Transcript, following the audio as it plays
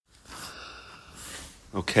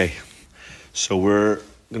Okay, so we're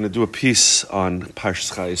going to do a piece on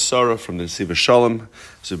Parshas Chayei Sorah from the Nesivos Shalom,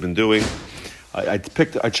 as we've been doing. I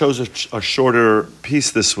chose a shorter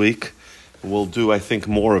piece this week. We'll do, I think,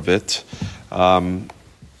 more of it. Again,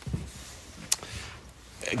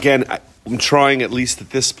 I'm trying, at least at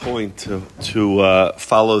this point, to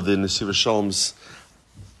follow the Nesivos Shalom's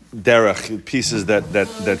derech, pieces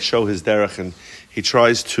that show his derech, and he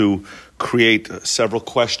tries to create several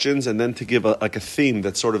questions and then to give a theme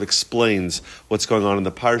that sort of explains what's going on in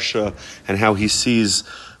the parsha and how he sees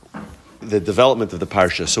the development of the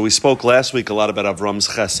parsha. So we spoke last week a lot about Avram's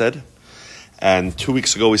chesed, and 2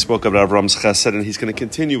 weeks ago we spoke about Avram's chesed, and he's going to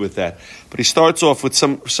continue with that. But he starts off with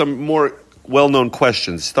some more well-known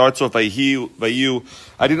questions. Starts off Vayu.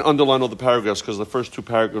 I didn't underline all the paragraphs because the first two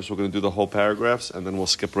paragraphs we're going to do the whole paragraphs, and then we'll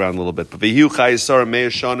skip around a little bit. But Vayu Chayei Sorah Me'er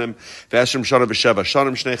Shanim V'Ashrim Shana V'Sheva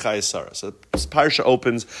Shanim Shnei Chayei Sorah. So this parsha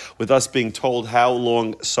opens with us being told how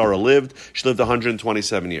long Sarah lived. She lived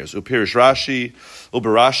 127 years. Upirish Rashi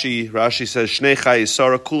says Shnei Chayei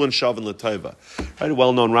Sorah Kulan Shavin L'Tova. Right, a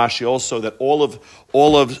well-known Rashi also that all of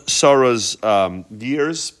Sarah's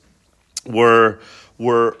years were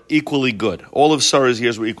equally good. All of Sarah's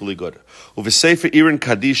years were equally good. Uvesefer Irin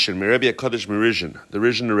Kadishin, Merebi HaKadosh Merizhin. The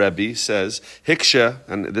Rizhin Rebbe says, Hiksha,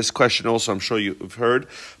 and this question also I'm sure you've heard,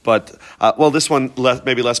 but, this one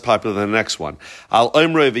maybe less popular than the next one. Al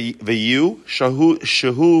Oimre Veyu, Shehu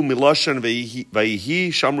Miloshan Veihi,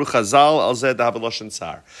 Shamru Chazal, Al Zed Haveloshan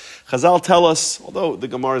Tsar. Chazal tell us, although the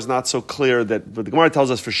Gemara is not so clear, but the Gemara tells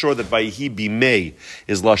us for sure that Vaihi Bimei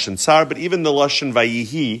is Lashon Tsar, but even the Lashon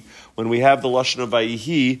Vaihi, when we have the Lashon of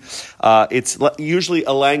Vaihi, it's usually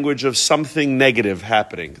a language of something negative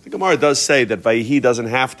happening. The Gemara does say that Vaihi doesn't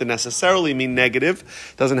have to necessarily mean negative,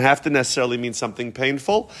 doesn't have to necessarily mean something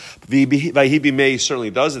painful. Vaihi Bimei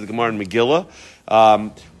certainly does, the Gemara in Megillah,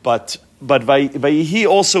 but Vayihi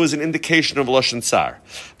also is an indication of Lashon Tsar.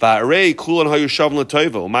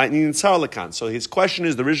 So his question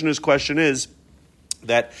is, the Rishon's question is,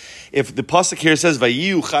 that if the pasuk here says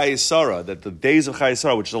Vayihu Chayei Sorah, that the days of Chayei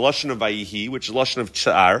Sorah, which is a lashon of Vayihi, which is a lashon of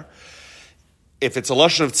Tsar, if it's a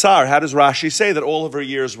lashon of Tsar, how does Rashi say that all of her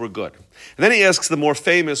years were good? And then he asks the more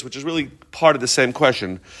famous, which is really part of the same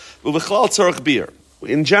question, Uvechlal tzarich bir.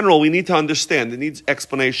 In general, we need to understand, it needs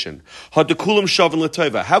explanation. Hadukulam shavin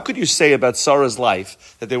l'tova. How could you say about Sarah's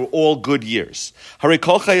life that they were all good years? Hare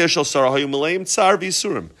kol chayei shel Sarah hayu meleim tsar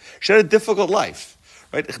v'yisurim. She had a difficult life.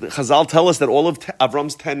 Right? Chazal tell us that all of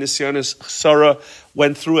Avram's 10 Nisyonis Sarah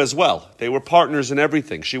went through as well. They were partners in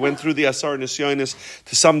everything. She went through the Asar Nisyonis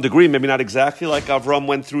to some degree, maybe not exactly like Avram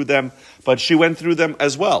went through them, but she went through them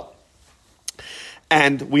as well.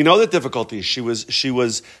 And we know the difficulties. She was.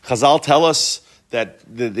 Chazal tell us that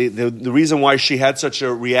the reason why she had such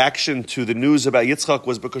a reaction to the news about Yitzchak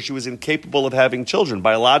was because she was incapable of having children.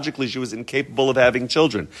 Biologically, she was incapable of having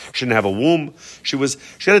children. She didn't have a womb. She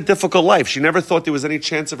had a difficult life. She never thought there was any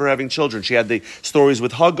chance of her having children. She had the stories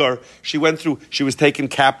with Hagar. She was taken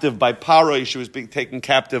captive by Paroi. She was being taken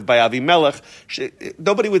captive by Avimelech.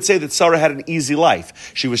 Nobody would say that Sarah had an easy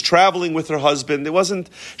life. She was traveling with her husband.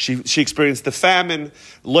 She experienced the famine.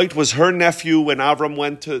 Lot was her nephew when Avram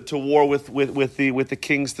went to war with the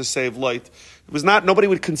kings to save Lot. It was not, nobody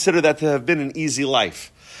would consider that to have been an easy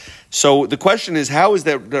life. So the question is, how is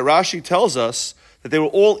that Rashi tells us that they were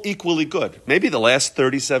all equally good? Maybe the last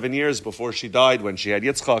 37 years before she died, when she had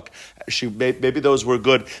Yitzchak, maybe those were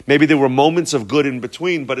good. Maybe there were moments of good in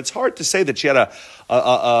between, but it's hard to say that she had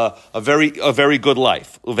a very good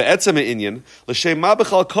life. Is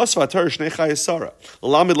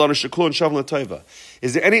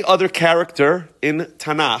there any other character in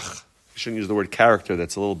Tanakh? I shouldn't use the word character,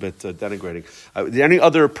 that's a little bit denigrating. Is there any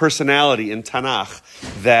other personality in Tanakh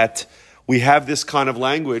that we have this kind of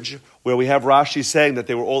language where we have Rashi saying that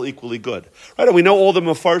they were all equally good? Right? And we know all the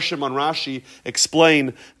Mefarshim on Rashi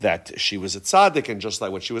explain that she was a tzaddik, and just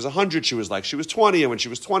like when she was 100, she was 20, and when she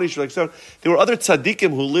was 20, she was like 7. There were other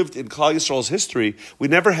tzaddikim who lived in Klal Yisrael's history. We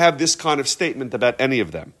never have this kind of statement about any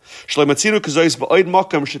of them. This is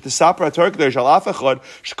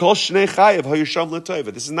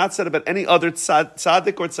not said about any other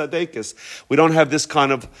tzaddik or tzaddikis. We don't have this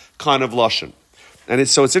kind of lashon. And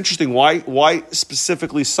so it's interesting, why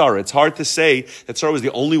specifically Sarah? It's hard to say that Sarah was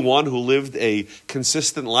the only one who lived a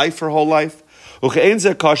consistent life her whole life. He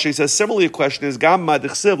says, similarly, a question is, later on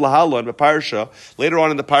in the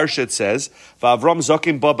parsha it says,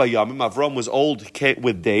 Avram was old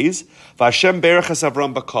with days, and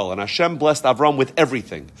Hashem blessed Avram with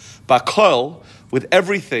everything. Bakol, with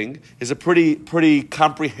everything is a pretty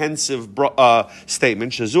comprehensive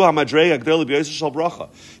statement. This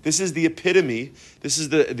is the epitome. This is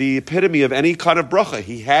the epitome of any kind of bracha.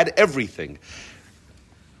 He had everything.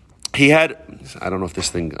 He had. I don't know if this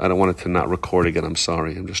thing. I don't want it to not record again. I'm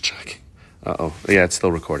sorry. I'm just checking. Yeah, it's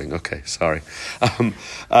still recording. Okay, sorry.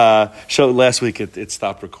 So last week it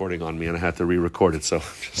stopped recording on me, and I had to re-record it. So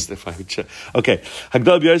just if I would check. Okay.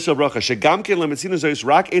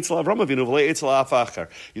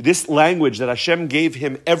 This language that Hashem gave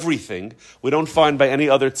him everything, we don't find by any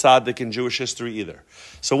other tzaddik in Jewish history either.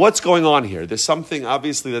 So what's going on here? There's something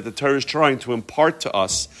obviously that the Torah is trying to impart to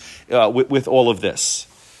us with all of this.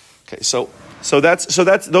 Okay, so those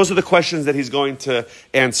are the questions that he's going to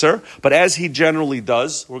answer. But as he generally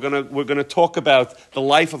does, we're gonna talk about the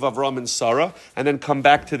life of Avram and Sarah, and then come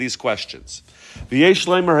back to these questions. V'yesh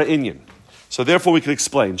leimer ha'inyan. So therefore, we can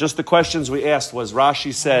explain. Just the questions we asked was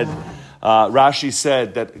Rashi said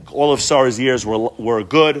that all of Sarah's years were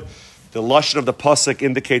good. The lashon of the pasuk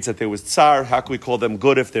indicates that there was tsar. How can we call them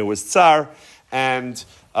good if there was tsar? And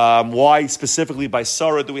why specifically by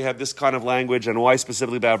Sarah do we have this kind of language, and why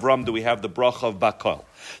specifically by Avram do we have the bracha of Bakal?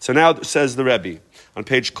 So now says the Rabbi on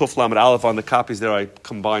page Kuf Lamed Aleph on the copies there. I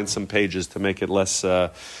combined some pages to make it less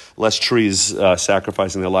trees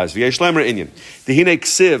sacrificing their lives. V'yesh lemer inyan. Dehine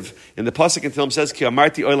ksiv in the pasuk in Tehillim says Ki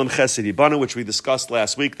amarti olam chesed yibanu, which we discussed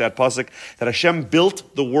last week. That pasuk that Hashem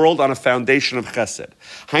built the world on a foundation of chesed.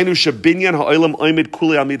 Hainu shebinyan ha'olam oimid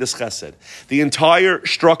kuli al midas chesed. The entire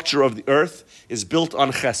structure of the earth is built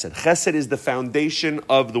on chesed. Chesed is the foundation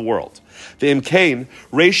of the world. The imkain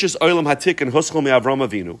reishis olam hatikin huschol me Avram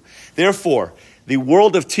Avinu. Therefore, the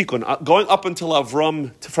world of Tikkun, going up until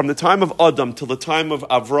Avram, from the time of Adam till the time of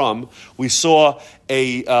Avram, we saw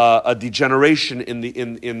a degeneration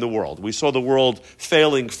in the world. We saw the world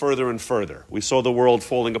failing further and further. We saw the world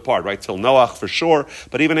falling apart, right till Noach for sure.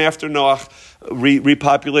 But even after Noach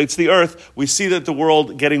repopulates the earth, we see that the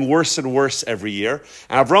world getting worse and worse every year.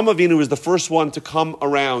 And Avram Avinu is the first one to come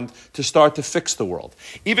around to start to fix the world.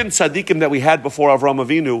 Even tzaddikim that we had before Avram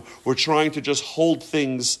Avinu were trying to just hold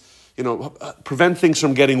things, prevent things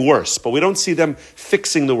from getting worse. But we don't see them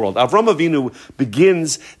fixing the world. Avram Avinu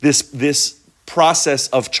begins this process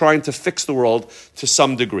of trying to fix the world to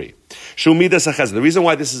some degree. The reason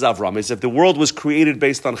why this is Avram is if the world was created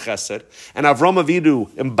based on chesed, and Avram Avinu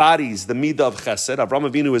embodies the midah of chesed. Avram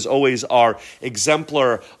Avinu is always our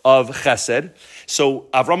exemplar of chesed. So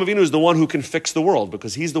Avram Avinu is the one who can fix the world,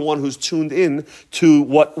 because he's the one who's tuned in to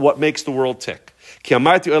what makes the world tick. Ki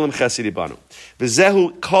amarti olam chesed yibanu.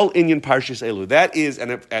 V'zehu kol inyan parshas elu. That is,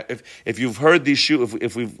 and if you've heard these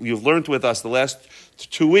if you've learned with us the last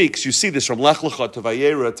 2 weeks, you see this from Lech Lecha to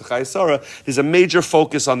Vayera to Chayei Sorah. There's a major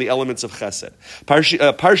focus on the elements of Chesed.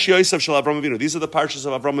 Parshi Yosef shel Avram Avinu. These are the parshas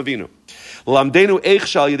of Avram Avinu. Lamdenu eich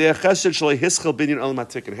shal yidei Chesed shel hischel binyan olam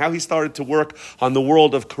hatikin. How he started to work on the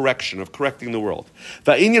world of correction, of correcting the world.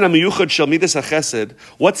 Va'inyan hamiyuchad shel midas haChesed.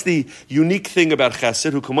 What's the unique thing about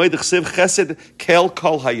Chesed? Hu kamay dechsiv Chesed kel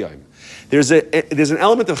kol hayom. There's an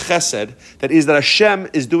element of Chesed that Hashem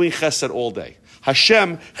is doing Chesed all day.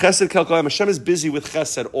 Hashem, Chesed Kel Kolayim, Hashem is busy with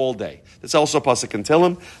Chesed all day. That's also Pasuk in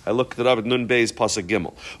Tehillim. I looked it up at Nun Bey's Pasuk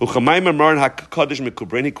Gimel. Uchamayim Maran HaKadosh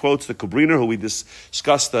Mikubrin. He quotes the Kubriner, who we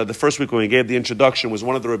discussed the first week when we gave the introduction, was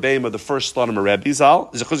one of the Rebbeim of the first Slonim Rebbe Zal.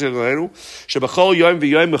 Shebachol Yom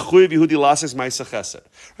V'Yom Mechuyev Yehudi Lases Ma'aseh Chesed.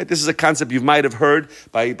 Right, this is a concept you might have heard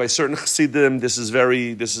by certain Chassidim. This is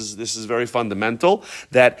very fundamental,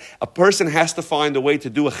 that a person has to find a way to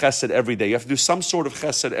do a Chesed every day. You have to do some sort of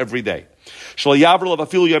Chesed every day. A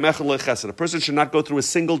person should not go through a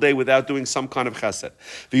single day without doing some kind of chesed.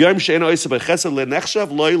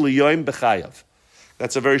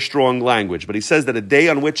 That's a very strong language. But he says that a day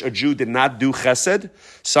on which a Jew did not do chesed,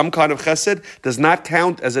 some kind of chesed, does not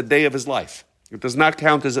count as a day of his life. It does not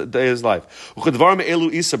count as a day of his life. The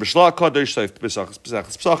Shlach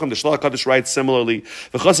Kodesh writes similarly. These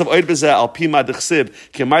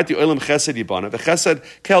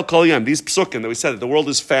psukim that we said that the world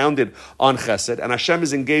is founded on chesed, and Hashem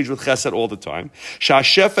is engaged with chesed all the time.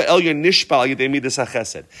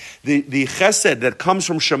 The chesed that comes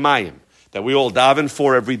from Shemayim, that we all daven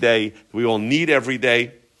for every day, we all need every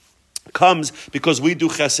day, comes because we do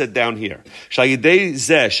chesed down here.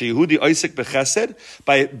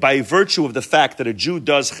 By virtue of the fact that a Jew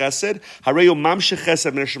does chesed,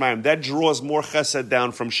 that draws more chesed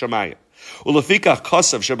down from Shemayim.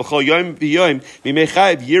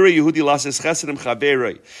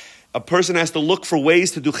 A person has to look for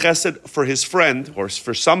ways to do chesed for his friend or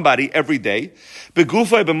for somebody every day.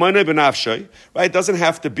 Begufay, b'monay, b'nafshay. Right? It doesn't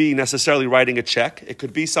have to be necessarily writing a check. It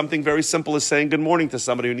could be something very simple as saying good morning to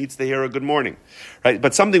somebody who needs to hear a good morning. Right?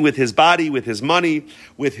 But something with his body, with his money,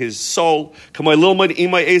 with his soul. To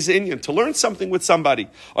learn something with somebody.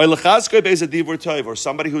 Or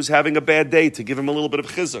somebody who's having a bad day, to give him a little bit of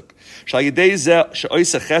chizuk.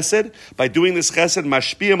 By doing this chesed,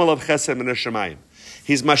 mashpiyam alav chesed min hashamayim.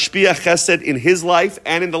 He's mashpia chesed in his life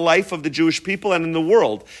and in the life of the Jewish people and in the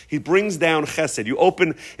world. He brings down chesed.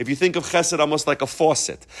 If you think of chesed almost like a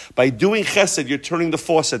faucet. By doing chesed, you're turning the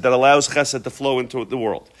faucet that allows chesed to flow into the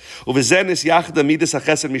world. This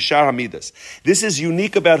is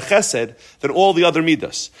unique about chesed than all the other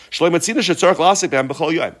midas.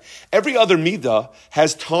 Every other midah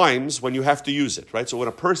has times when you have to use it, right? So when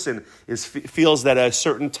a person feels that a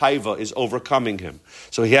certain taiva is overcoming him,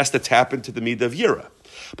 so he has to tap into the midah of yira.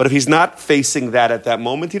 But if he's not facing that at that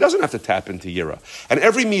moment, he doesn't have to tap into Yira. And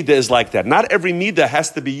every midah is like that. Not every midah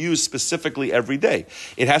has to be used specifically every day.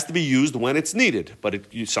 It has to be used when it's needed. But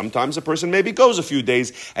sometimes a person maybe goes a few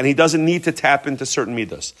days and he doesn't need to tap into certain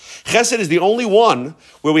midahs. Chesed is the only one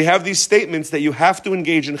where we have these statements that you have to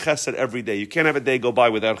engage in chesed every day. You can't have a day go by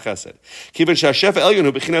without chesed.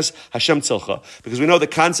 Because we know the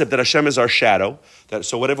concept that Hashem is our shadow.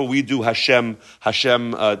 So whatever we do, Hashem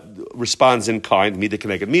responds in kind. Midah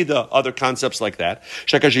connected midah, other concepts like that.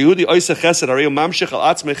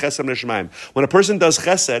 When a person does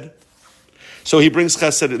chesed, so he brings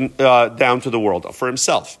chesed down to the world for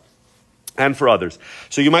himself and for others.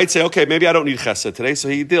 So you might say, okay, maybe I don't need chesed today. So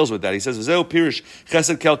he deals with that. He says,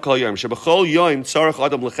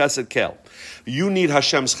 you need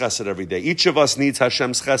Hashem's chesed every day. Each of us needs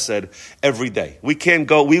Hashem's chesed every day.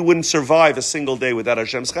 We wouldn't survive a single day without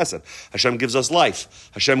Hashem's chesed. Hashem gives us life.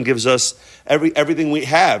 Hashem gives us everything we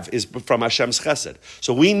have is from Hashem's chesed.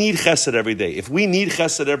 So we need chesed every day. If we need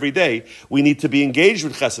chesed every day, we need to be engaged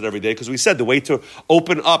with chesed every day, because we said the way to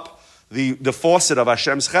open up the faucet of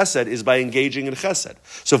Hashem's chesed is by engaging in chesed.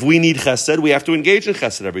 So if we need chesed, we have to engage in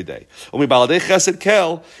chesed every day. We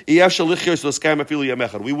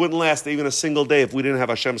wouldn't last even a single day if we didn't have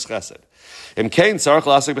Hashem's chesed.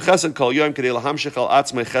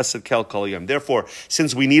 Therefore,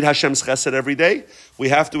 since we need Hashem's chesed every day, we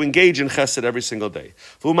have to engage in chesed every single day.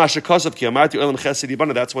 That's what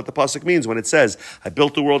the pasuk means when it says, I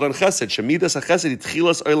built the world on chesed.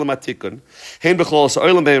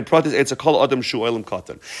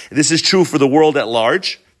 This is true for the world at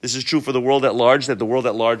large. That the world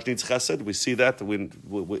at large needs chesed. We see that.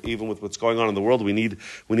 Even with what's going on in the world, we need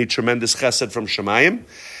tremendous chesed from Shemayim.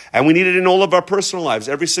 And we need it in all of our personal lives.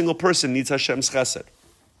 Every single person needs Hashem's chesed.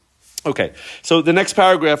 Okay, so the next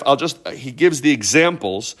paragraph, he gives the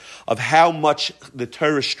examples of how much the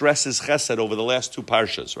Torah stresses chesed over the last two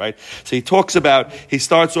parshas, right? So he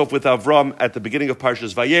starts off with Avram at the beginning of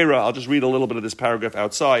Parshas Vayera. I'll just read a little bit of this paragraph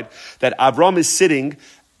outside, that Avram is sitting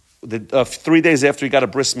 3 days after he got a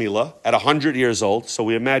bris milah at 100 years old. So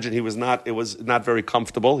we imagine it was not very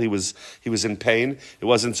comfortable. He was in pain. It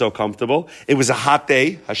wasn't so comfortable. It was a hot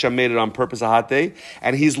day. Hashem made it on purpose, a hot day.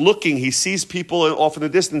 And he sees people off in the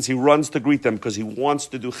distance. He runs to greet them because he wants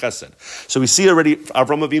to do chesed. So we see already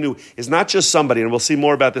Avram Avinu is not just somebody, and we'll see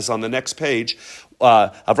more about this on the next page.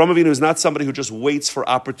 Avram Avinu is not somebody who just waits for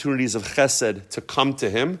opportunities of chesed to come to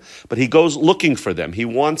him, but he goes looking for them. He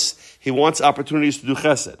wants opportunities to do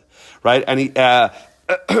chesed. Right, and he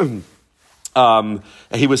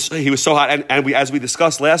was so hot, and as we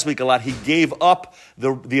discussed last week a lot, he gave up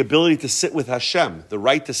the ability to sit with Hashem, the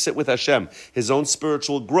right to sit with Hashem, his own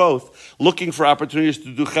spiritual growth, looking for opportunities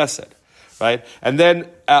to do chesed. Right, and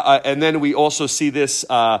then we also see this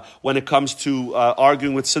when it comes to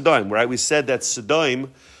arguing with Sodom. Right, we said that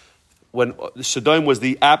Sodom was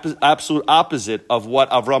the absolute opposite of what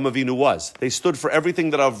Avram Avinu was. They stood for everything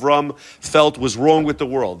that Avram felt was wrong with the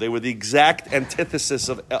world. They were the exact antithesis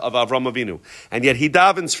of Avram Avinu. And yet he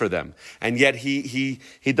davens for them. And yet he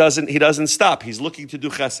doesn't stop. He's looking to do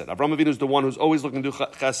chesed. Avram Avinu is the one who's always looking to do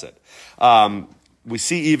chesed. We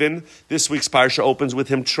see even this week's parsha opens with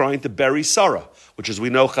him trying to bury Sarah, which, as we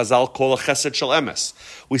know, Chazal call a chesed shel emes.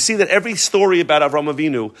 We see that every story about Avram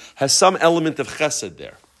Avinu has some element of chesed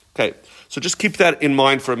there. Okay, so just keep that in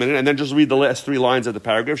mind for a minute, and then just read the last 3 lines of the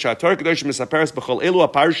paragraph. The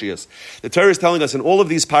Torah is telling us in all of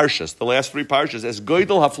these parshas, the last 3 parshas, as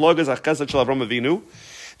goydel haflogas hachesed shel Avram Avinu,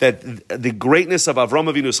 that the greatness of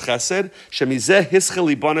Avram Avinu's chesed, shemizeh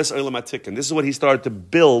hischel libanes olam hatikkun. This is what he started to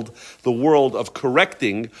build the world of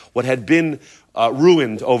correcting what had been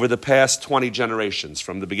ruined over the past 20 generations,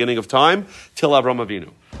 from the beginning of time till Avram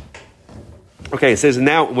Avinu. Okay, it says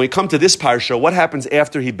now when we come to this parsha, what happens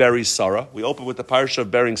after he buries Sarah? We open with the parsha of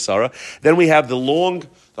burying Sarah. Then we have the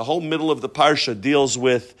whole middle of the parsha deals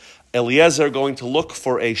with Eliezer going to look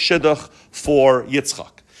for a shidduch for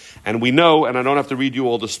Yitzchak. And we know, and I don't have to read you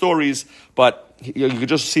all the stories, but you can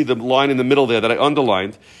just see the line in the middle there that I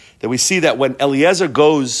underlined, that we see that when Eliezer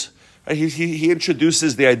goes, he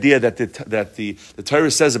introduces the idea that the Torah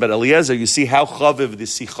says about Eliezer. You see how chaviv the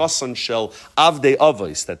sichasan shel avdei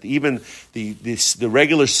avos, that even the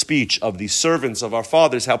regular speech of the servants of our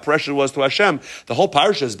fathers, how precious it was to Hashem. The whole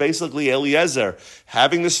parsha is basically Eliezer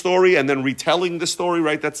having the story and then retelling the story.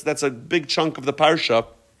 Right? That's a big chunk of the parsha.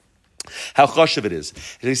 How chashuv it is.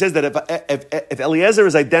 And he says that if Eliezer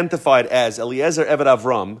is identified as Eliezer Eved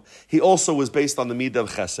Avram, he also was based on the midah of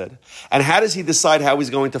chesed. And how does he decide how he's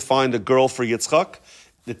going to find a girl for Yitzchak?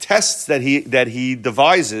 The tests that he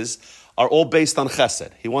devises are all based on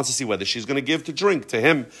chesed. He wants to see whether she's going to give to drink to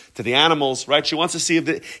him, to the animals, right? She wants to see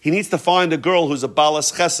if he needs to find a girl who's a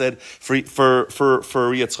balas chesed for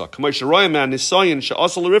Yitzchak.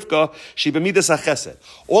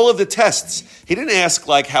 All of the tests, he didn't ask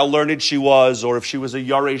like how learned she was or if she was a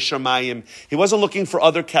yarei shamayim. He wasn't looking for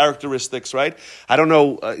other characteristics, right? I don't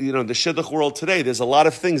know, the shidduch world today, there's a lot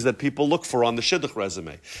of things that people look for on the shidduch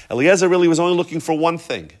resume. Eliezer really was only looking for one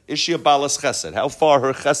thing. Is she a balas chesed? How far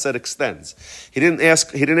her chesed extends? He didn't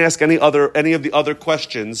ask any of the other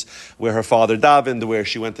questions, where her father davened, where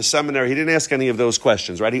she went to seminary. He didn't ask any of those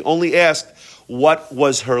questions, right? He only asked what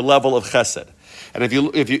was her level of chesed. And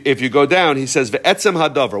if you go down, he says ve'etzem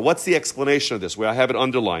hadavar. What's the explanation of this? Where I have it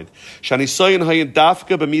underlined.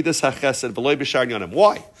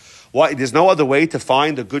 Why? Why? There's no other way to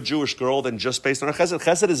find a good Jewish girl than just based on her chesed.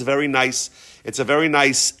 Chesed is very nice. It's a very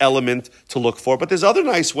nice element to look for. But there's other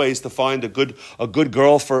nice ways to find a good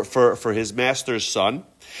girl for his master's son.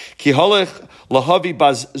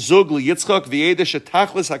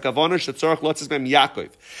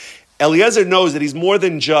 Eliezer knows that he's more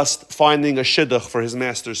than just finding a shidduch for his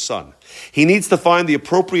master's son. He needs to find the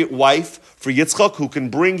appropriate wife for Yitzchak who can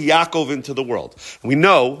bring Yaakov into the world. We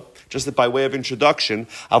know, just by way of introduction,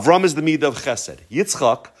 Avram is the midah of chesed.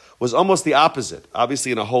 Yitzchak was almost the opposite,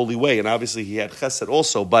 obviously in a holy way, and obviously he had chesed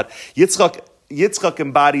also, but Yitzchak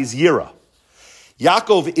embodies yira.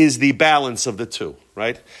 Yaakov is the balance of the two,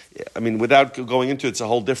 right? I mean, without going into it, it's a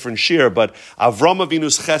whole different shir, but Avram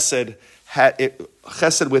Avinu's chesed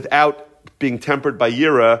without being tempered by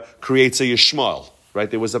yira creates a yishmael. Right,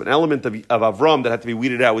 there was an element of Avram that had to be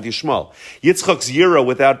weeded out with Yishmael. Yitzchak's yira,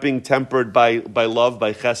 without being tempered by love,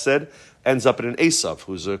 by chesed, ends up in an Esav,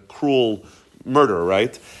 who's a cruel murderer,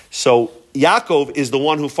 right? So Yaakov is the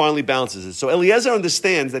one who finally balances it. So Eliezer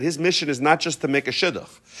understands that his mission is not just to make a shidduch.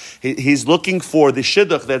 He's looking for the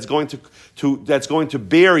shidduch that's going to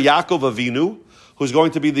bear Yaakov Avinu, who's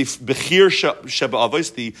going to be the Bechir Sheba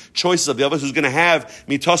Avos, the choices of the Avos, who's going to have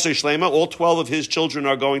Mitosei Shlema. All 12 of his children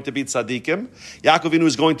are going to be tzaddikim. Yaakov Avinu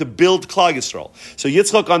is going to build Klal Yisrael. So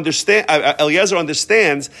Eliezer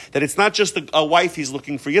understands that it's not just a wife he's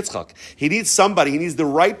looking for Yitzchak. He needs the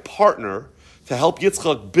right partner to help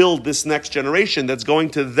Yitzchak build this next generation that's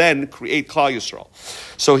going to then create Klal Yisrael.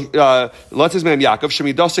 So, Lot his name Yaakov,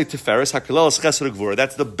 Shemidosei Tiferes, Hakilelas Chesed and Gevura.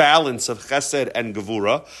 That's the balance of Chesed and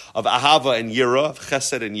Gevura, of Ahava and Yira, of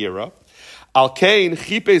Chesed and Yira. Al Kain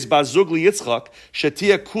Chipes Bazug Yitzchak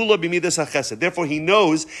Shetia Kula B'midas HaChesed. Therefore, he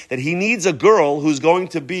knows that he needs a girl who's going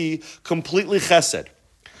to be completely Chesed.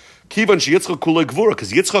 Kivan Sheyitzchak Kula Gevura,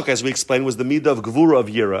 because Yitzchak, as we explained, was the midah of Gevura of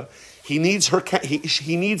Yira. He needs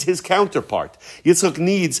he needs his counterpart. Yitzchak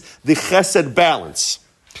needs the chesed balance.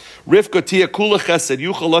 Rivka tia kula chesed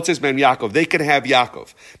yuchal lotzes man Yaakov. They can have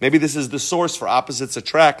Yaakov. Maybe this is the source for opposites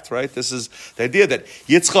attract, right? This is the idea that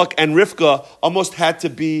Yitzchak and Rivka almost had to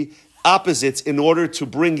be opposites in order to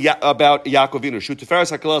bring about Yaakov Inu. Shu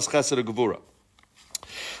tiferes hakalas chesed gevura.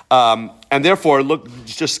 And therefore, look,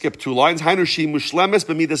 just skip 2 lines. Hainu she mushlemes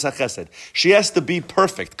b'midas hachesed. She has to be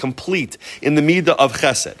perfect, complete in the midah of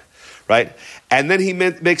chesed. Right? And then he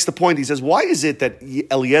makes the point, he says, why is it that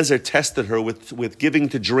Eliezer tested her with giving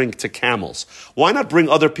to drink to camels? Why not bring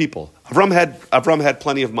other people? Avram had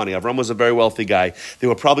plenty of money. Avram was a very wealthy guy. There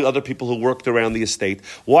were probably other people who worked around the estate.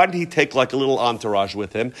 Why did he take like a little entourage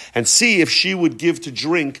with him and see if she would give to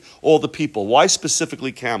drink all the people? Why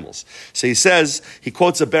specifically camels? So he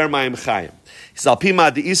quotes a Ber Mayim Chaim. He says,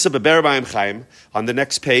 Alpima de'isa be'berbayim chaim. On the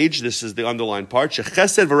next page, this is the underlined part.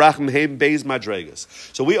 Shechesed v'rachim heim beis madregas.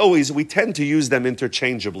 So we tend to use them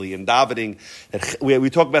interchangeably in davening. We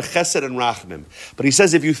talk about chesed and rachmim. But he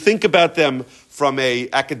says if you think about them from a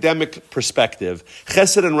academic perspective,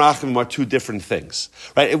 chesed and rachmim are two different things,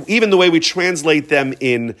 right? Even the way we translate them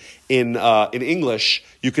in English,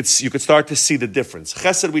 you could start to see the difference.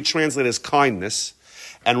 Chesed we translate as kindness,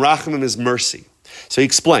 and rachmim is mercy. So he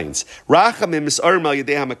explains, rachamim is armal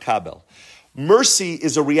yedei hamakabel. Mercy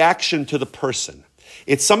is a reaction to the person.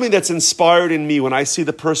 It's something that's inspired in me when I see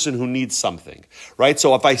the person who needs something, right?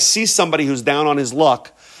 So if I see somebody who's down on his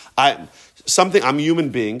luck, I'm a human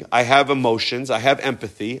being, I have emotions, I have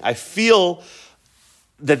empathy, I feel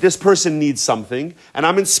that this person needs something, and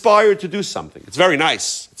I'm inspired to do something. It's very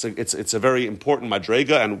nice. It's a very important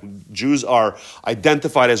madrega, and Jews are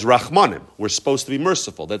identified as rachmanim. We're supposed to be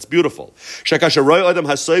merciful. That's beautiful. I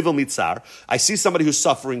see somebody who's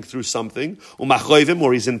suffering through something,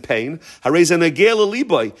 or he's in pain.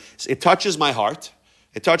 It touches my heart.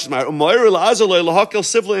 It touches my heart.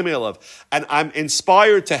 And I'm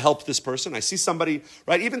inspired to help this person. I see somebody,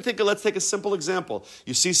 right? Let's take a simple example.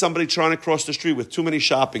 You see somebody trying to cross the street with too many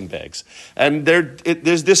shopping bags. And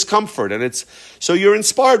there's discomfort. And so you're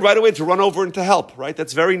inspired right away to run over and to help, right?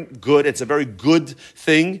 That's very good. It's a very good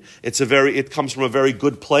thing. It comes from a very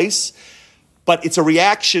good place. But it's a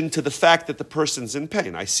reaction to the fact that the person's in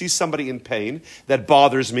pain. I see somebody in pain that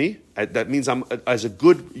bothers me. That means as a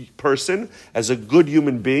good person, as a good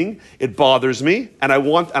human being, it bothers me, and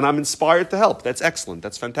I'm inspired to help. That's excellent.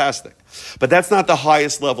 That's fantastic. But that's not the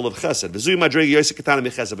highest level of chesed.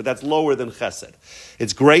 But that's lower than chesed.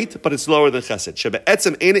 It's great, but it's lower than chesed.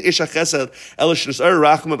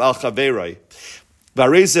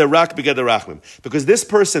 Because this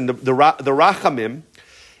person, the rachamim,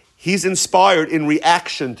 he's inspired in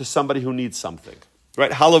reaction to somebody who needs something.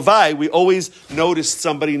 Right? Halavai, we always noticed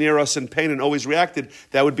somebody near us in pain and always reacted.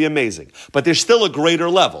 That would be amazing. But there's still a greater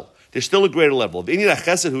level. The ish chesed,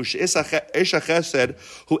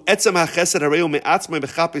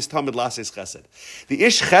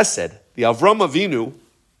 the Avram Avinu,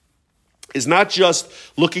 is not just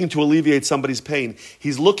looking to alleviate somebody's pain.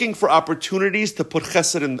 He's looking for opportunities to put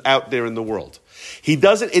chesed out there in the world. He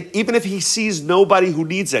does it even if he sees nobody who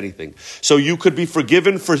needs anything. So you could be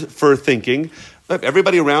forgiven for thinking,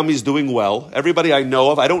 everybody around me is doing well. Everybody I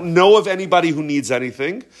know of, I don't know of anybody who needs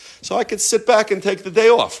anything. So I could sit back and take the day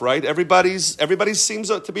off, right? Everybody seems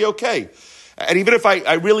to be okay. And even if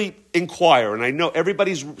I really inquire and I know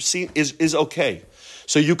everybody's is okay.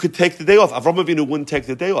 So you could take the day off. Avram Avinu wouldn't take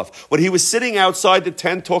the day off. When he was sitting outside the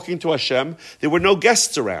tent talking to Hashem, there were no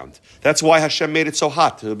guests around. That's why Hashem made it so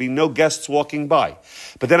hot. There would be no guests walking by.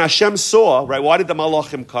 But then Hashem saw, right, why did the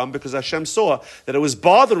Malachim come? Because Hashem saw that it was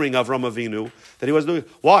bothering Avram Avinu that he was doing.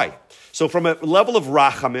 Why? So from a level of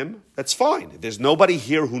rachamim, that's fine. There's nobody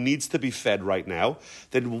here who needs to be fed right now.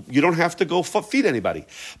 Then you don't have to go feed anybody.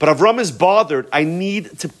 But Avram is bothered. I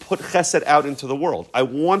need to put chesed out into the world. I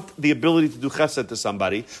want the ability to do chesed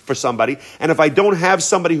for somebody. And if I don't have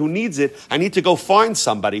somebody who needs it, I need to go find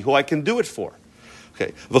somebody who I can do it for.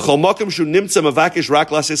 Okay. That's why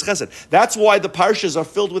the parshas are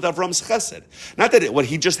filled with Avram's chesed. Not that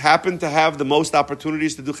he just happened to have the most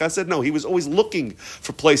opportunities to do chesed. No, he was always looking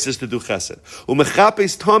for places to do chesed.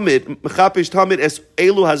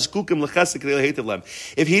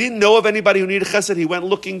 If he didn't know of anybody who needed chesed, he went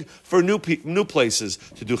looking for new places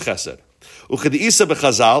to do chesed. Right,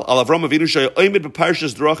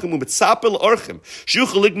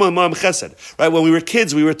 when we were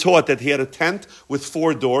kids, we were taught that he had a tent with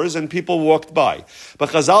 4 doors and people walked by. But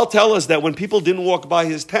Chazal tell us that when people didn't walk by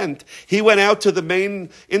his tent, he went out to the main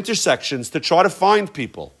intersections to try to find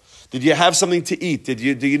people. Did you have something to eat? Do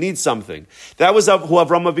you need something? That was who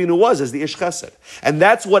Avram Avinu was, as the Ish Chesed. And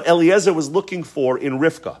that's what Eliezer was looking for in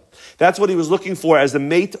Rivka. That's what he was looking for as a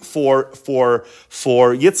mate for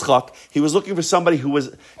Yitzchak. He was looking for somebody who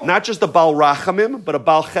was not just a Baal Rachamim, but a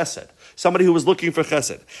Baal Chesed. Somebody who was looking for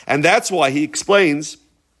Chesed. And that's why he explains,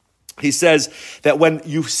 he says that when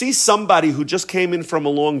you see somebody who just came in from a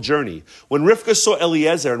long journey, when Rivka saw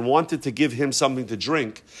Eliezer and wanted to give him something to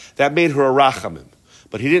drink, that made her a Rachamim.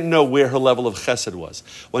 But he didn't know where her level of chesed was.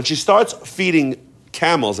 When she starts feeding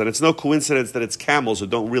camels, and it's no coincidence that it's camels who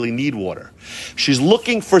don't really need water, she's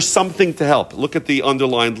looking for something to help. Look at the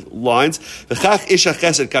underlined lines. The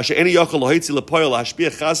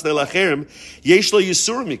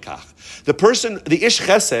person, the ish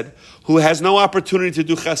chesed, who has no opportunity to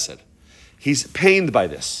do chesed, he's pained by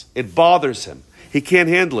this. It bothers him. He can't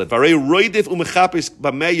handle it.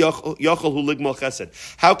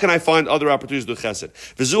 How can I find other opportunities to do chesed?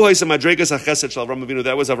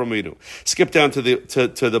 That was Avram Avinu. Skip down to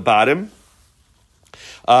the bottom.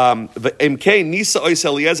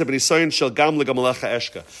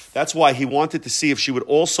 That's why he wanted to see if she would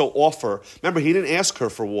also offer. Remember, he didn't ask her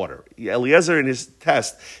for water. Eliezer in his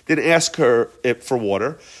test didn't ask her for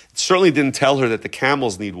water. Certainly didn't tell her that the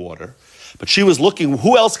camels need water. But she was looking,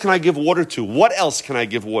 who else can I give water to? What else can I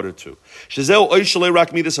give water to? Even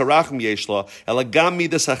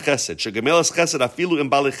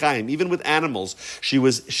with animals,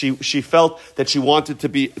 she felt that she wanted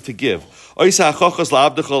to give.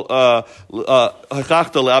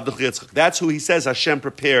 That's who he says Hashem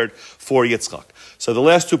prepared for Yitzchak. So the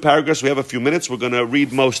last two paragraphs, we have a few minutes. We're going to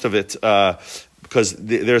read most of it because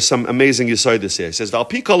there's some amazing Yesodis here. He says,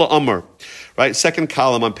 Valpikola Amr, right? Second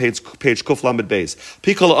column on page Kuf Lamed Beis.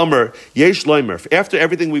 Pikola Amr, Yesh Loimer. After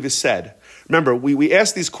everything we've said, remember, we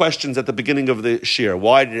asked these questions at the beginning of the Shir.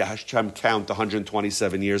 Why did Hashem count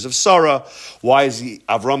 127 years of Sarah? Why is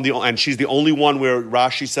Avram and she's the only one where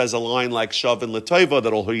Rashi says a line like Shav and Latova,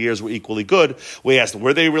 that all her years were equally good. We asked,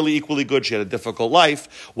 were they really equally good? She had a difficult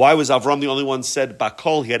life. Why was Avram the only one said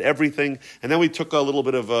Bakol? He had everything. And then we took a little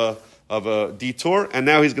bit of a detour, and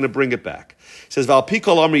now he's going to bring it back. He says,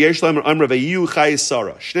 Valpikol Amr Yesh Lamer Amr Veyu Chayei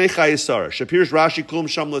Sorah. Shnei Chayei Sorah. Shapir's Rashi Klum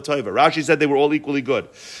Sham Latova. Rashi said they were all equally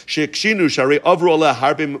good. Shekshinu Sharei Avru Oleh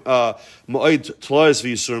Harbim Moed Tloes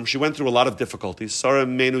V'Yisurim. She went through a lot of difficulties. Sarah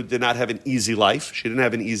Menu did not have an easy life. She didn't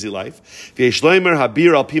have an easy life. V'Yesh Lamer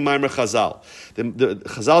Habir Al Pi Maimer Chazal. The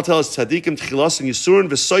Chazal tell us Tzadikim Tchilas and Yisurin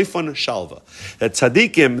V'Soifan Shalva. That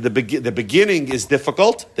Tzadikim, the beginning is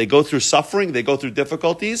difficult. They go through suffering. They go through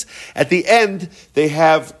difficulties. At the end, they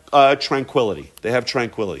have tranquility. They have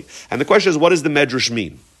tranquility. And the question is, what does the Medrash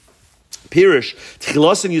mean? Pirish,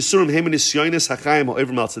 Tchilas and Yisurim Hemen Nisyonis Hachayim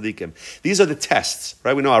Ha'over Mal Tzadikim. These are the tests,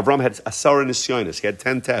 right? We know Avram had Asara Nisyonis. He had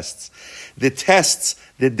 10 tests. The tests,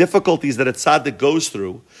 the difficulties that a tzaddik goes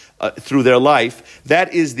through their life,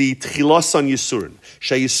 that is the Tchilas on Yisurin.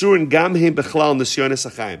 Shayisurin Gam Heim Bechlal Nisyonis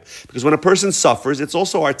Hachayim. Because when a person suffers, it's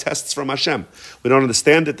also our tests from Hashem. We don't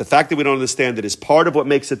understand it. The fact that we don't understand it is part of what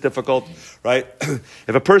makes it difficult, right?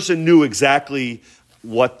 If a person knew exactly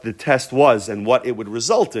what the test was and what it would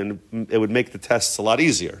result in, it would make the tests a lot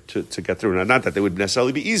easier to get through. Now, not that they would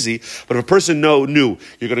necessarily be easy, but if a person knew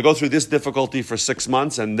you're going to go through this difficulty for 6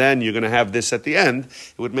 months and then you're going to have this at the end,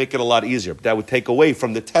 it would make it a lot easier. But that would take away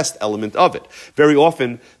from the test element of it. Very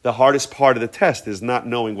often, the hardest part of the test is not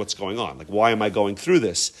knowing what's going on. Like, why am I going through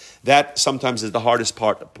this? That sometimes is the hardest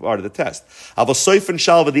part of the test. Avo soif and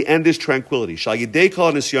shalva, the end is tranquility. Shal yidei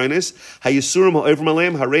kol nisyonis, hayisurim ha'over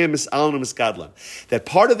maleim, hareim mis'alon misgadlan. That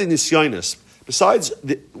part of the nisyonis, besides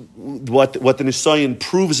what the nisyon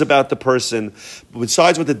proves about the person,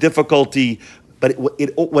 besides what the difficulty, but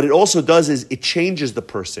what it also does is it changes the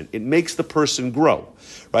person. It makes the person grow,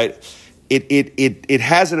 right? It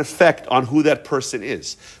has an effect on who that person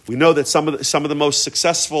is. We know that some of the most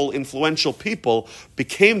successful, influential people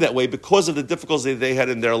became that way because of the difficulties they had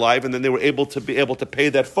in their life, and then they were able to pay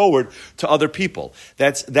that forward to other people.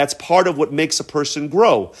 That's part of what makes a person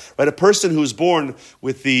grow, right? A person who's born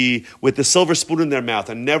with the silver spoon in their mouth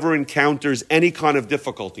and never encounters any kind of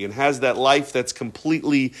difficulty and has that life that's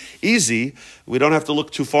completely easy. We don't have to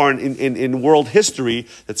look too far in world history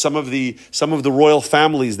that some of the royal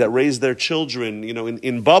families that raised their children,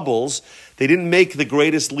 in bubbles, they didn't make the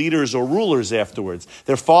greatest leaders or rulers afterwards.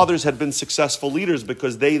 Their fathers had been successful leaders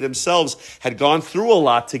because they themselves had gone through a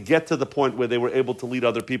lot to get to the point where they were able to lead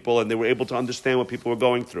other people and they were able to understand what people were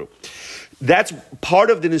going through. That's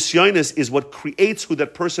part of the nisyonis, is what creates who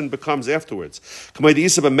that person becomes afterwards. It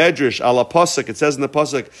says in the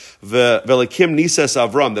pasuk, "V'elikim nises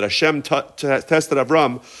Avram," that Hashem tested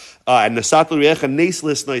Avram. And Nasat l'Reyecha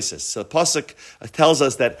Nesivos Shalom. So the pasuk tells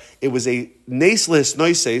us that it was a Nesivos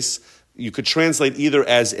Shalom. You could translate either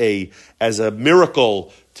as a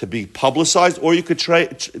miracle to be publicized, or you could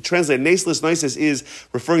translate Nesivos Shalom is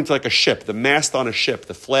referring to like a ship, the mast on a ship,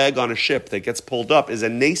 the flag on a ship that gets pulled up is a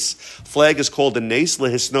nes. Flag is called a nes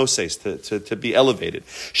lehisnoses, to be elevated.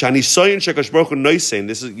 Shanisoyin shekadosh baruch hu noisein.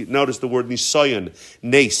 This is, notice the word nisoyin,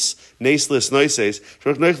 nes lehisnoses.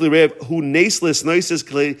 Who nes lehisnoses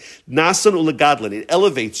nasan ulegadlin. It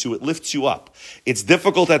elevates you, it lifts you up. It's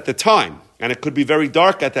difficult at the time. And it could be very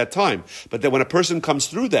dark at that time. But then when a person comes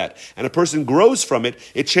through that and a person grows from it,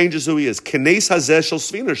 it changes who he is.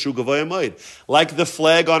 Like the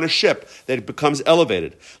flag on a ship that it becomes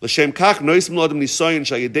elevated.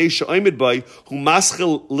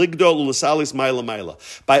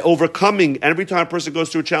 By overcoming, and every time a person goes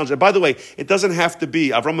through a challenge, and by the way, it doesn't have to be,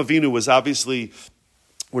 Avraham Avinu was obviously,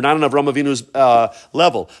 we're not on Avraham Avinu's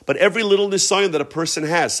level, but every little nisayon that a person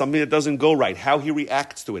has, something that doesn't go right, how he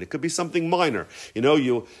reacts to it. It could be something minor.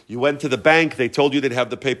 You went to the bank, they told you they'd have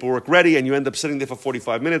the paperwork ready, and you end up sitting there for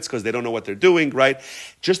 45 minutes because they don't know what they're doing, right?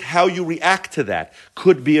 Just how you react to that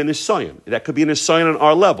could be a nisayon. That could be a nisayon on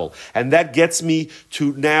our level. And that gets me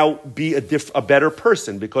to now be a better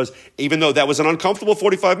person, because even though that was an uncomfortable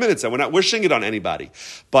 45 minutes, and we're not wishing it on anybody,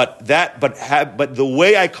 but the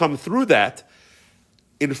way I come through that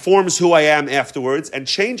informs who I am afterwards and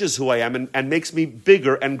changes who I am and makes me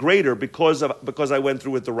bigger and greater because I went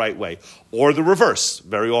through it the right way. Or the reverse.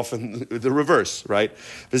 Very often the reverse, right?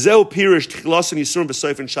 It's not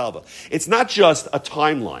just a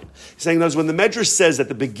timeline. He's saying that when the Medrash says that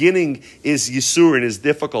the beginning is Yisurin, is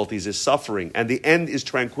difficulties, is suffering, and the end is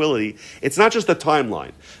tranquility, it's not just a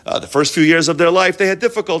timeline. The first few years of their life, they had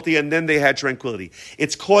difficulty and then they had tranquility.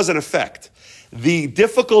 It's cause and effect. The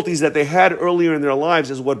difficulties that they had earlier in their lives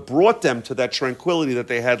is what brought them to that tranquility that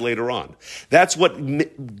they had later on. That's what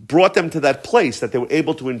brought them to that place that they were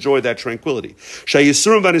able to enjoy that tranquility.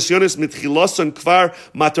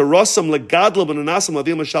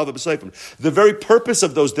 The very purpose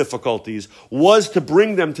of those difficulties was to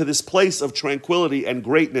bring them to this place of tranquility and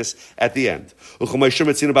greatness at the end.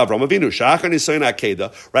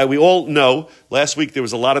 Right? We all know, last week there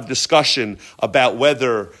was a lot of discussion about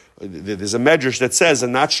whether there's a medrash that says,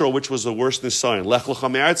 I'm not sure which was the worst nisayon, Lech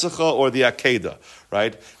Lecha Me'artzecha or the Akedah,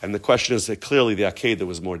 right? And the question is that clearly the Akedah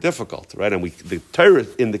was more difficult, right? And the Torah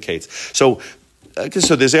indicates. So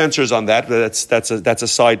there's answers on that, but that's a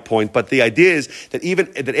side point. But the idea is that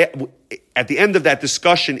at the end of that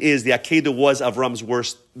discussion is the Akedah was Avram's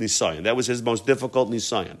worst nisayon. That was his most difficult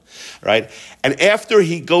nisayon, right? And after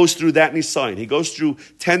he goes through that nisayon, he goes through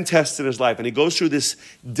 10 tests in his life, and he goes through this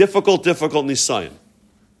difficult nisayon.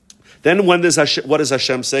 Then what does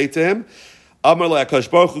Hashem say to him? Right, he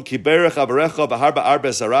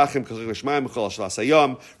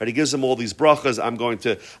gives him all these brachas. I'm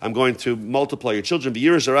going to multiply your children.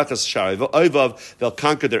 They'll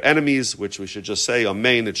conquer their enemies, which we should just say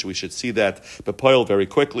amen. That we should see that bepoil very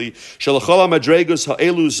quickly.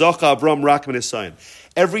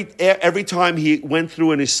 Every time he went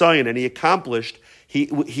through an nisayon and he accomplished,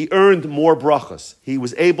 he earned more brachas. He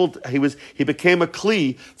became a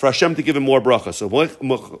kli for Hashem to give him more brachas. So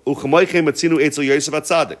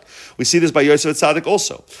we see this by Yosef Atzadik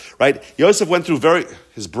also, right? Yosef went through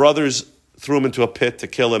his brothers threw him into a pit to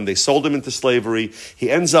kill him. They sold him into slavery. He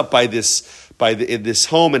ends up in this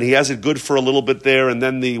home, and he has it good for a little bit there, and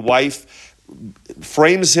then the wife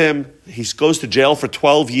frames him. He goes to jail for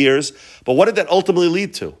 12 years. But what did that ultimately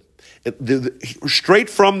lead to? Straight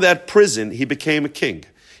from that prison, he became a king.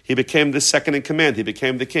 He became the second in command. He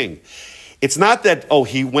became the king. It's not that,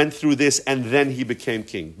 he went through this and then he became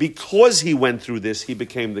king. Because he went through this, he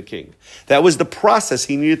became the king. That was the process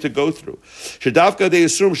he needed to go through. That's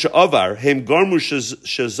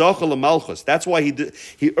why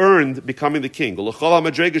he earned becoming the king.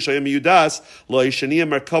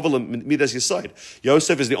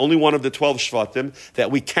 Yosef is the only one of the 12 Shvatim that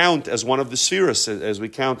we count as one of the spheres, as we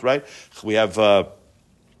count, right? We have Avram,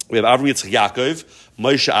 Yitzchak, Yaakov,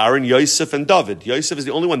 Moshe, Aaron, Yosef, and David. Yosef is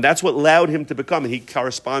the only one. That's what allowed him to become, and he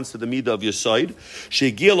corresponds to the midah of Yesod.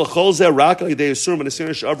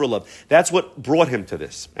 That's what brought him to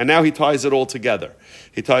this. And now he ties it all together.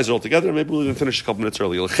 And maybe we'll even finish a couple minutes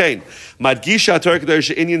early.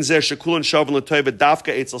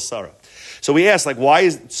 So we ask, why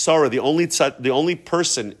is Sarah the only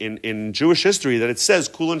person in Jewish history that it says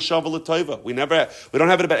Kulan Shava L'Tova? We don't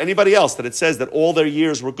have it about anybody else that it says that all their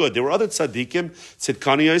years were good. There were other tzaddikim,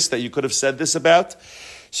 tzidkaniyos, that you could have said this about.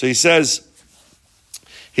 So he says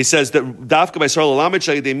that Dafka by Sarah Lamed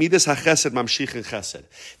Shayidei Midas HaChesed Mamshichin Chesed.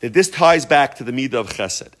 That this ties back to the midah of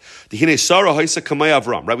Chesed. Dihine Sarah Hoisa Kamei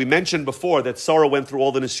Avram. Right? We mentioned before that Sarah went through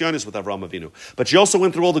all the nisyonis with Avram Avinu, but she also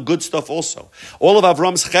went through all the good stuff also. All of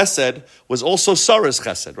Avram's Chesed was also Sarah's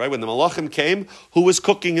Chesed. Right? When the Malachim came, who was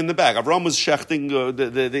cooking in the back? Avram was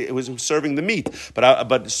shechting, was serving the meat,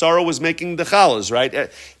 but Sarah was making the challahs. Right?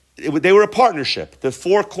 They were a partnership. The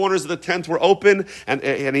four corners of the tent were open,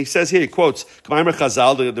 and he says here, he quotes, K'maimer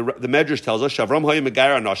Chazal, the Medrash tells us, Avram hoya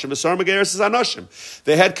megayer anoshim, v'Sarah megayeres anoshim.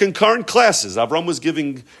 They had concurrent classes. Avram was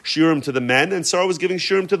giving shiurim to the men, and Sarah was giving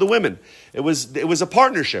shiurim to the women. It was a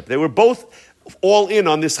partnership. They were both all in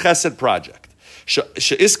on this chesed project.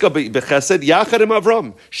 She'iska b'chesed yachad im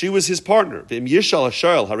Avram. She was his partner. V'im yishal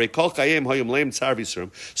ha'shoel harei kol chayim hayom leim tzar v'yisurim.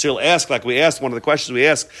 So you'll ask, like we asked, one of the questions we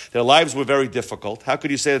asked, their lives were very difficult. How could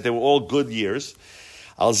you say that they were all good years?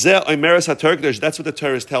 Al zeh oimeres ha'torah, that's what the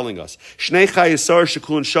Torah is telling us. Shnei Chayei Sorah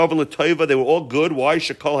shekulun shavan l'toiva, they were all good. Why?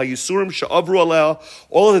 Shekol ha'yisurim she'avru aleh,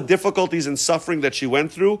 all of the difficulties and suffering that she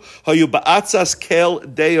went through. Hayu ba'atzas kel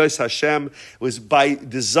deos Hashem, was by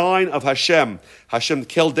design of Hashem. Hashem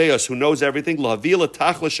kel deos, who knows everything. L'havila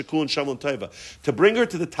tachlis shekulun shavan l'toiva, to bring her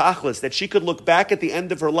to the tachlis, that she could look back at the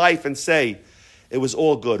end of her life and say, it was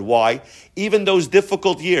all good. Why? Even those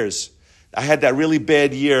difficult years. I had that really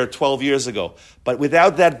bad year 12 years ago. But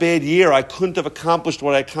without that bad year, I couldn't have accomplished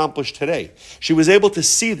what I accomplished today. She was able to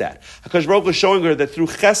see that. Because Baruch was showing her that through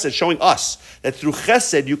chesed, showing us that through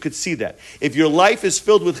chesed you could see that. If your life is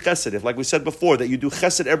filled with chesed, if like we said before, that you do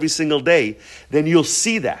chesed every single day, then you'll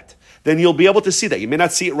see that. Then you'll be able to see that. You may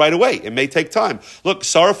not see it right away. It may take time. Look,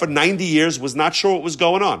 Sarah for 90 years was not sure what was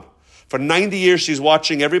going on. For 90 years, she's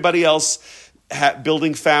watching everybody else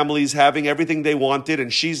building families, having everything they wanted,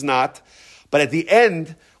 and she's not. But at the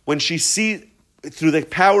end, when she sees, through the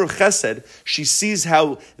power of chesed, she sees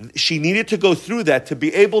how she needed to go through that to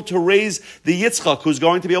be able to raise the Yitzchak, who's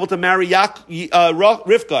going to be able to marry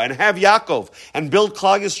Rivka and have Yaakov and build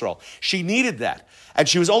Klal Yisrael. She needed that. And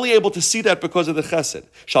she was only able to see that because of the chesed.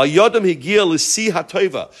 Shal yodam higia l'si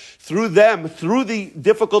hatoiva. Through them, through the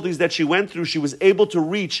difficulties that she went through, she was able to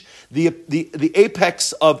reach the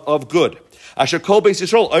apex of good. Asher kol beis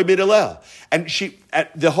Yisrael oimid eleh. And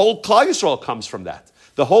the whole Klal Yisrael comes from that.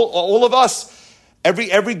 All of us,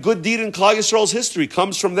 every good deed in Klal Yisrael's history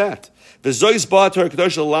comes from that. This is what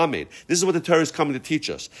the Torah is coming to teach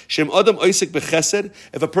us. Shem adam oisik b'chesed.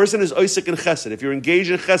 If a person is oisik in chesed, if you're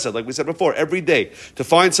engaged in chesed, like we said before, every day to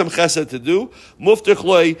find some chesed to do, muftach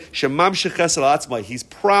loy shemam shechesed atzmai. He's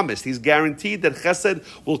promised, he's guaranteed that chesed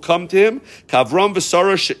will come to him. Kavram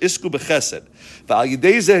v'Sarah she'isku b'chesed. V'al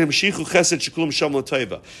yidei zeh himshichu chesed shekulam sham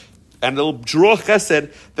l'toiva. And it'll draw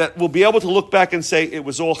chesed that will be able to look back and say, it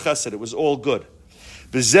was all chesed, it was all good.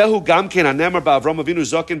 So one of the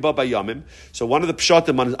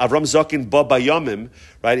pshatim on Avram Zakin ba bayamim,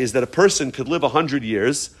 right, is that a person could live 100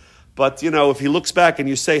 years, but, if he looks back and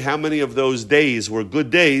you say how many of those days were good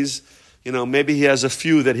days, maybe he has a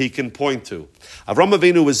few that he can point to. Avram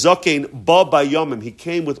Avinu was Zakin ba bayamim. He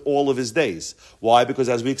came with all of his days. Why? Because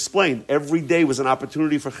as we explained, every day was an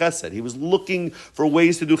opportunity for chesed. He was looking for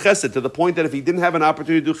ways to do chesed, to the point that if he didn't have an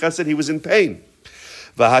opportunity to do chesed, he was in pain.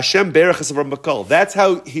 That's how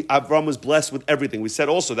Avram was blessed with everything. We said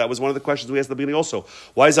also, that was one of the questions we asked at the beginning also.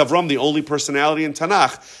 Why is Avram the only personality in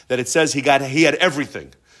Tanakh that it says he had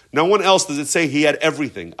everything? No one else does it say he had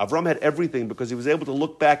everything. Avram had everything because he was able to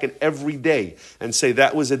look back at every day and say,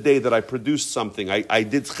 that was a day that I produced something. I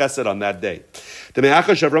did chesed on that day.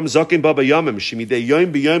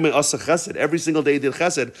 Every single day he did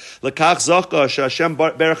chesed.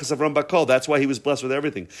 That's why he was blessed with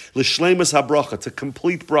everything. To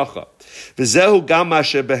complete bracha.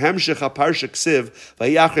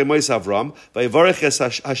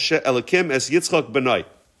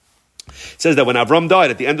 It says that when Avram died,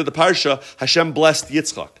 at the end of the parsha, Hashem blessed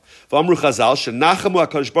Yitzchak. It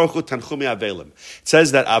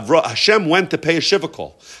says that Hashem went to pay a shiva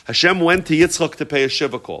call. Hashem went to Yitzchak to pay a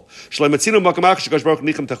shiva call. We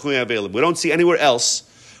don't see anywhere else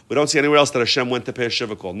that Hashem went to pay a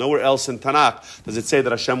shiva call. Nowhere else in Tanakh does it say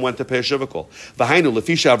that Hashem went to pay a shiva call. Because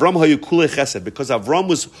Avram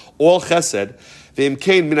was all chesed, so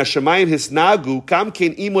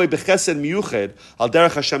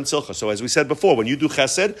as we said before, when you do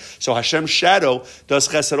chesed, so Hashem's shadow does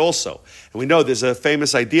chesed also. And we know there's a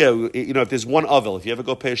famous idea, if there's one avel, if you ever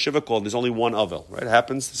go pay a shiva call, there's only one avel, right? It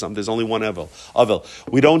happens, there's only one avel.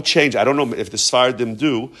 We don't change, I don't know if the Sfardim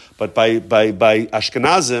do, but by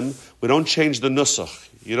Ashkenazim, we don't change the nusach.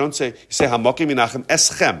 You say Hamokim Minachem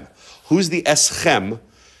Eschem. Who's the Eschem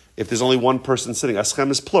if there's only one person sitting?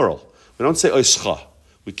 Eschem is plural. We don't say oischa.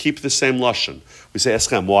 We keep the same lashon. We say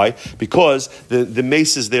eschem. Why? Because the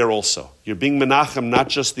mace is there also. You're being menachem not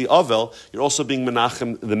just the avel, you're also being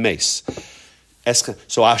menachem the mace.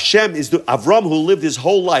 So Hashem is Avram, who lived his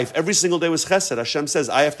whole life, every single day was chesed. Hashem says,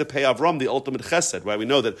 I have to pay Avram the ultimate chesed. Right? We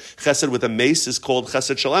know that chesed with a mace is called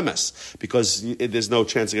chesed shalemes, because there's no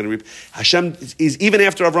chance of getting reap. Hashem is, even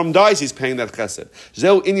after Avram dies, he's paying that chesed.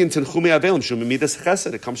 Zeu inyan tenchumei avelim shu mimidas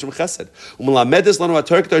chesed. It comes from chesed. Umelamedes lanu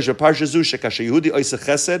haTorah k'dosh parsha zu shekasher Yehudi oisa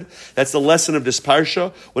chesed. That's the lesson of this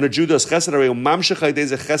parsha. When a Jew does chesed, mamshech haydei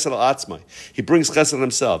ze chesed al atzmai. He brings chesed on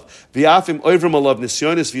himself. V'afim oivrim alav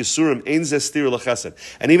nisyonis v'yisurim ein ze stir.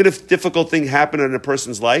 And even if difficult thing happened in a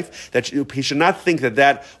person's life, that he should not think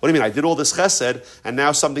that, what do you mean, I did all this chesed, and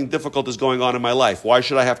now something difficult is going on in my life. Why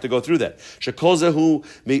should I have to go through that?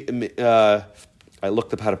 I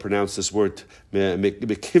looked up how to pronounce this word. Because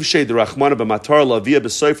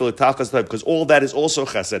all that is also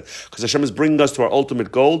chesed. Because Hashem is bringing us to our ultimate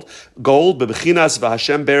goal.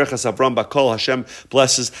 Hashem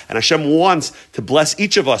blesses, and Hashem wants to bless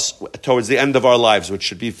each of us towards the end of our lives, which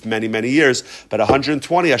should be many, many years. But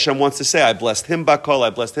 120, Hashem wants to say, I blessed him bakol, I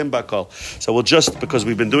blessed him bakol. So we'll just, because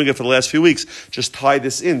we've been doing it for the last few weeks, just tie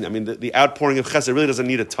this in. I mean, the outpouring of chesed really doesn't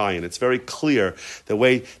need a tie-in. It's very clear the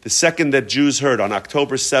way, the second that Jews heard on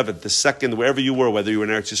October 7th, the second, wherever you were, whether you were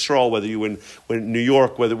in Eretz Yisrael, whether you were in New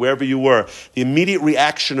York, wherever you were, the immediate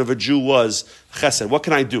reaction of a Jew was chesed. What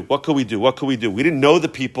can I do? What could we do? What could we do? We didn't know the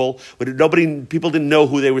people. People didn't know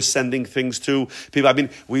who they were sending things to. People. I mean,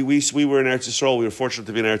 we were in Eretz Yisrael. We were fortunate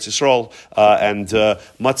to be in Eretz Yisrael, and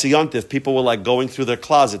Matzah Yontif, people were like going through their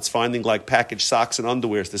closets, finding like packaged socks and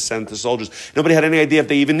underwears to send to soldiers. Nobody had any idea if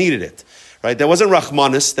they even needed it. Right? There wasn't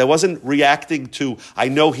Rahmanis. There wasn't reacting to, I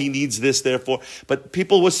know he needs this, therefore. But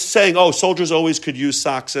people were saying, soldiers always could use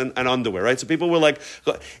socks and underwear, right? So people were like,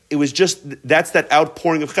 it was just, that's that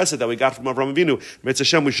outpouring of chesed that we got from Avraham Avinu. Mitzvah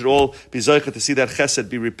Hashem, we should all be zocheh to see that chesed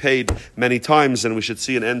be repaid many times, and we should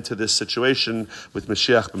see an end to this situation with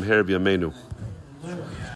Mashiach b'mher b'yameinu.